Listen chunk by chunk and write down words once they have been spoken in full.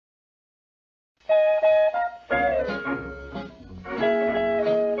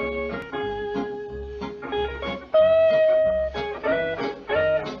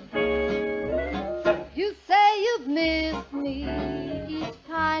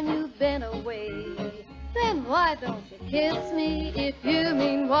been away. Then why don't you kiss me if you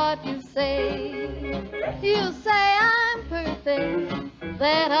mean what you say? You say I'm perfect,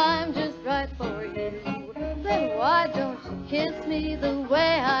 that I'm just right for you. Then why don't you kiss me the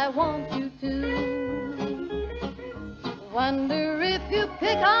way I want you to? Wonder if you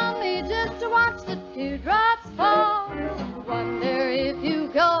pick on me just to watch the teardrops fall. Wonder if you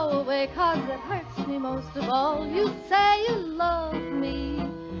go away 'cause it hurts me most of all. You say you love me,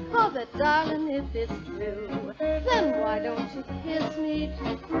 oh, but darling, if it's true, then why don't you kiss me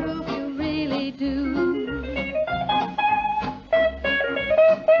to prove you really do?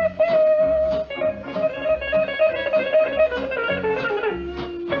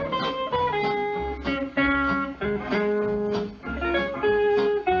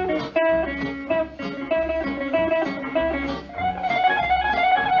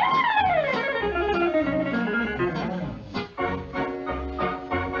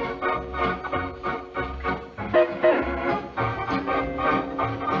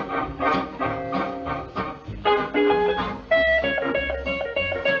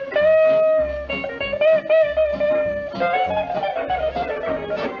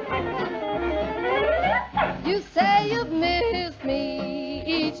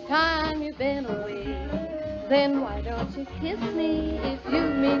 Then why don't you kiss me if you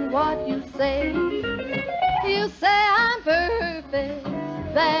mean what you say? You say I'm perfect,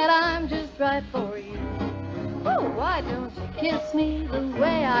 that I'm just right for you. Oh, why don't you kiss me the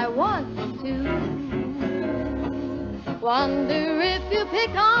way I want you to? Wonder if you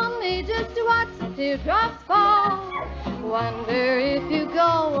pick on me just to watch the teardrops fall. Wonder if you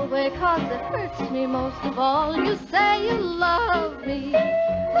go away 'cause it hurts me most of all. You say you love me,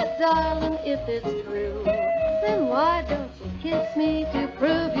 but darling, if it's true, then why don't you kiss me to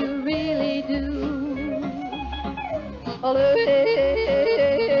prove you really do?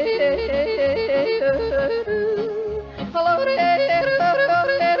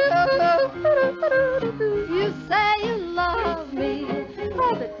 You say you love me,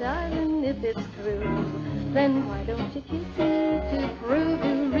 oh, but darling, if it's true, then why don't you kiss me to prove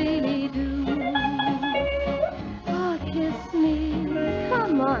you really do? Oh, kiss me,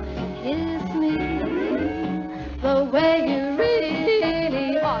 come on and kiss